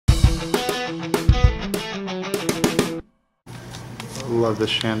love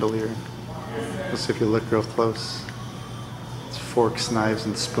this chandelier. Just if you look real close. It's forks, knives,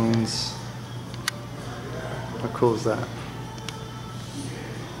 and spoons. How cool is that?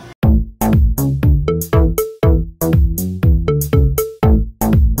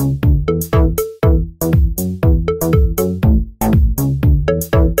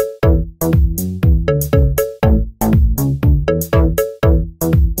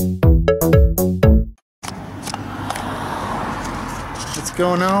 What's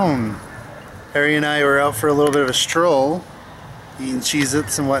going on? Harry and I were out for a little bit of a stroll, eating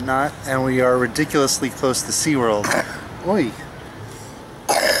Cheez-Its and whatnot, and we are ridiculously close to SeaWorld. Oi!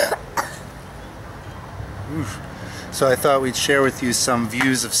 So I thought we'd share with you some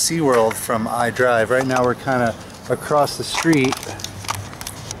views of SeaWorld from iDrive. Right now we're kind of across the street.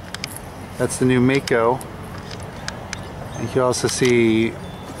 That's the new Mako. And you can also see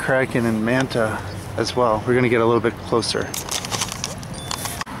Kraken and Manta as well. We're going to get a little bit closer.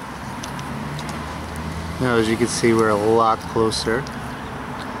 Now, as you can see, we're a lot closer to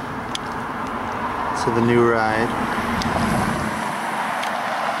the new ride.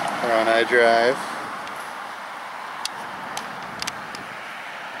 We're on iDrive.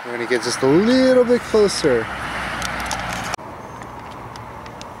 We're gonna get just a little bit closer.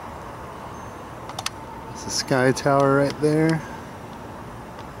 There's the Sky Tower right there.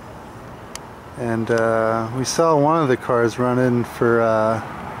 And we saw one of the cars run in for,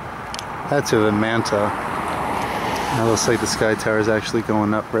 had to have been Manta. It looks like the Sky Tower is actually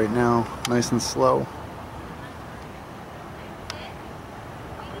going up right now, nice and slow.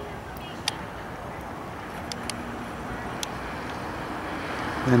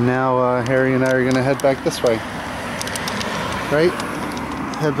 And now Harry and I are going to head back this way. Right?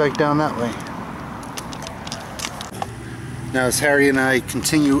 Head back down that way. Now as Harry and I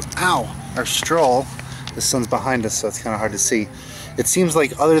continue, our stroll, the sun's behind us so it's kind of hard to see. It seems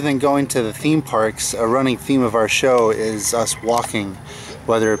like other than going to the theme parks, a running theme of our show is us walking.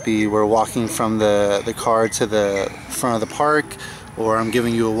 Whether it be we're walking from the car to the front of the park, or I'm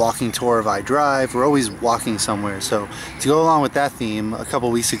giving you a walking tour of iDrive. We're always walking somewhere. So to go along with that theme, a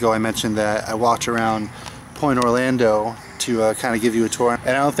couple weeks ago I mentioned that I walked around Point Orlando to kind of give you a tour.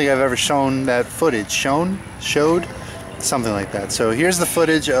 And I don't think I've ever shown that footage. Showed? Something like that. So here's the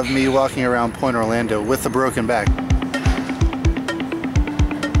footage of me walking around Point Orlando with a broken back.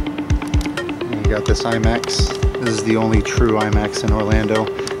 You got this IMAX. This is the only true IMAX in Orlando.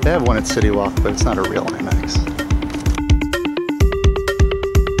 They have one at City Walk, but it's not a real IMAX.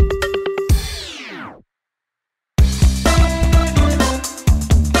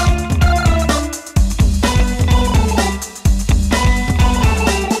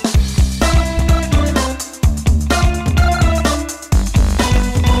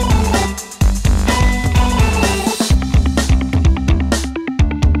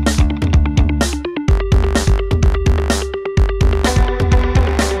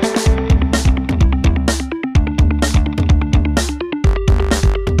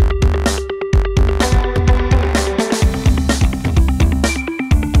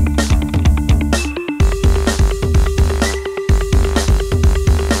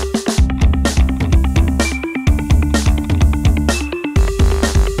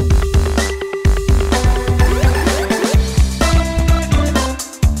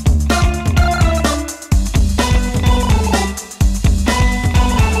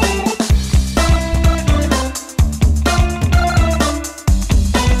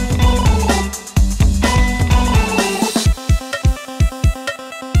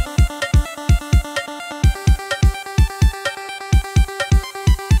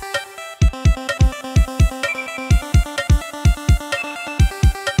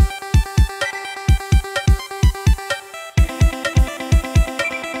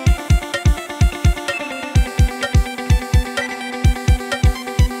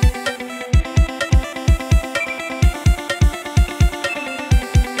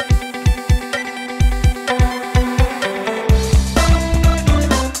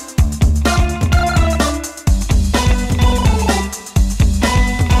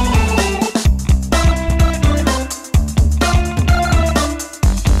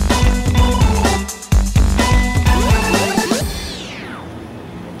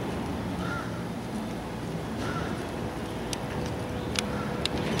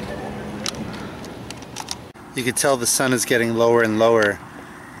 You can tell the sun is getting lower and lower.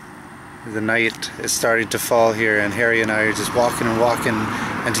 The night is starting to fall here, and Harry and I are just walking and walking.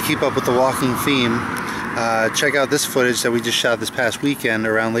 And to keep up with the walking theme, Check out this footage that we just shot this past weekend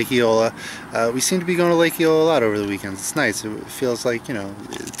around Lake Eola. We seem to be going to Lake Eola a lot over the weekends. It's nice. It feels like, you know,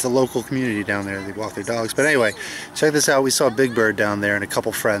 it's a local community down there. They walk their dogs. But anyway, check this out. We saw a big bird down there and a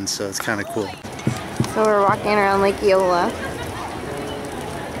couple friends, so it's kind of cool. So we're walking around Lake Eola.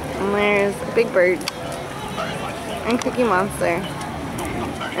 And there's a big bird. And Cookie Monster.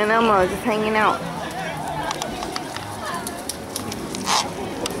 And Elmo just hanging out.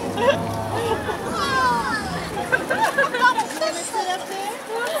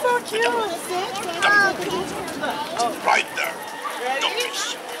 So cute. Right there. Ready?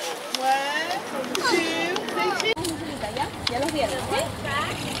 1, 2, 3.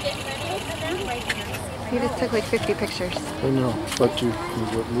 He just took like 50 pictures. I know, but you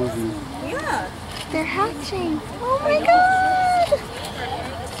what movie? Yeah. They're hatching. Oh my god!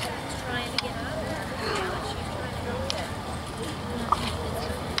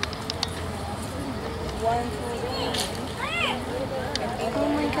 Oh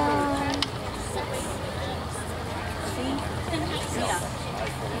my god.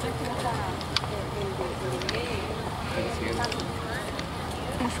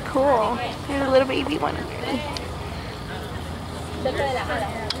 That's cool. There's a little baby one.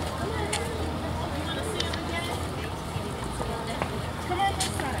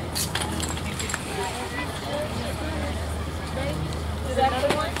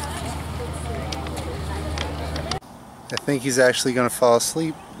 I think he's actually going to fall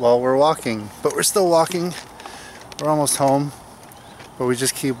asleep while we're walking, but we're still walking. We're almost home, but we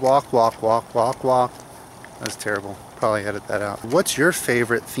just keep walk. That's terrible. Probably edit that out. What's your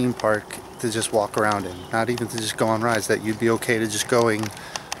favorite theme park to just walk around in? Not even to just go on rides, that you'd be okay to just going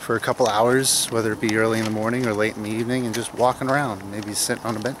for a couple hours, whether it be early in the morning or late in the evening, and just walking around, maybe sitting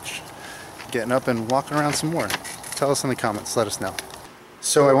on a bench, getting up and walking around some more. Tell us in the comments, let us know.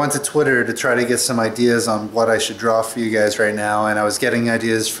 So I went to Twitter to try to get some ideas on what I should draw for you guys right now, and I was getting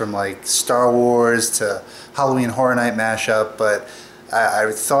ideas from like Star Wars to Halloween Horror Night mashup, but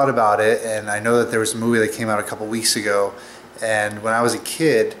I thought about it, and I know that there was a movie that came out a couple weeks ago, and when I was a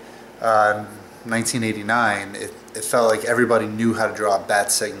kid, 1989, it felt like everybody knew how to draw a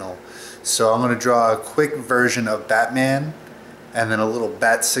bat signal. So I'm going to draw a quick version of Batman and then a little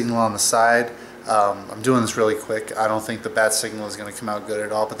bat signal on the side. I'm doing this really quick. I don't think the bat signal is going to come out good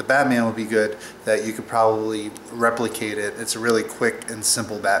at all, but the Batman will be good, that you could probably replicate it. It's a really quick and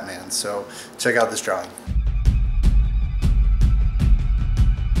simple Batman, so check out this drawing.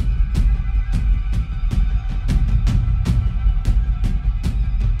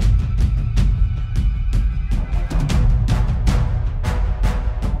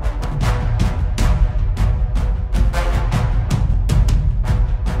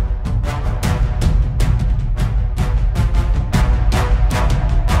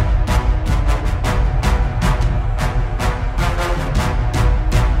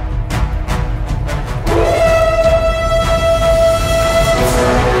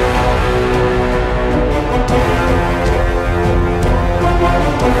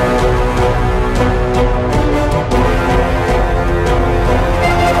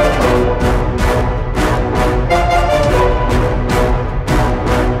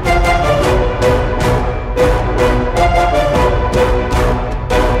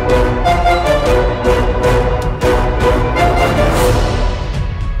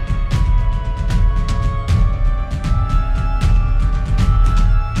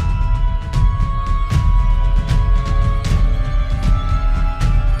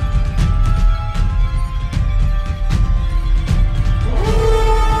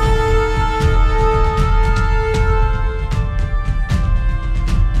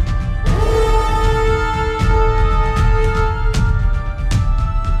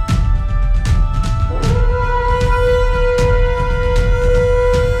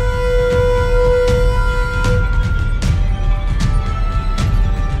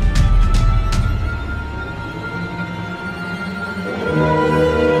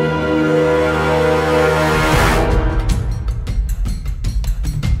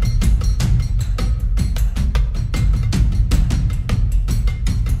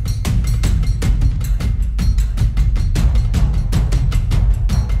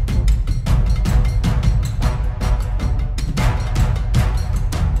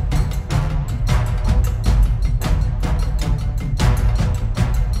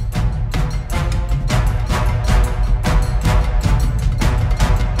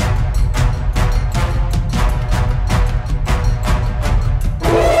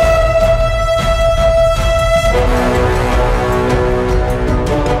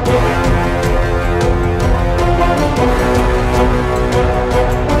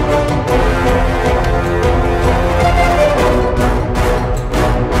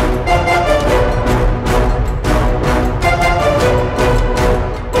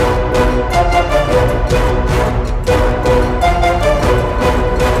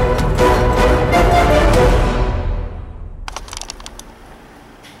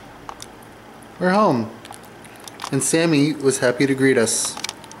 And Sammy was happy to greet us.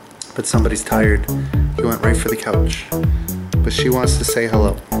 But somebody's tired. He went right for the couch. But she wants to say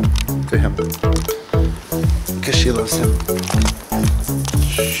hello to him. Because she loves him.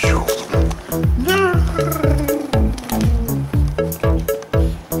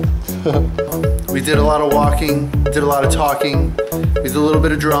 We did a lot of walking, did a lot of talking, we did a little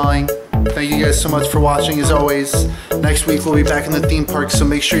bit of drawing. Thank you guys so much for watching as always. Next week we'll be back in the theme park, so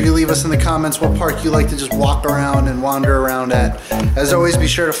make sure you leave us in the comments what park you like to just walk around and wander around at. As always, be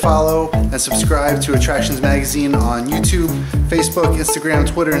sure to follow and subscribe to Attractions Magazine on YouTube, Facebook, Instagram,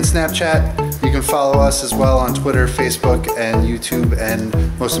 Twitter, and Snapchat. You can follow us as well on Twitter, Facebook, and YouTube, and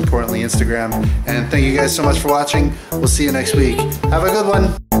most importantly, Instagram. And thank you guys so much for watching. We'll see you next week. Have a good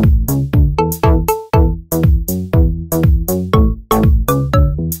one.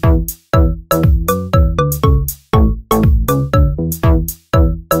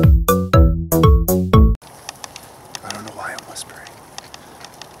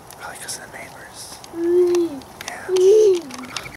 Probably because of the neighbors. Yeah.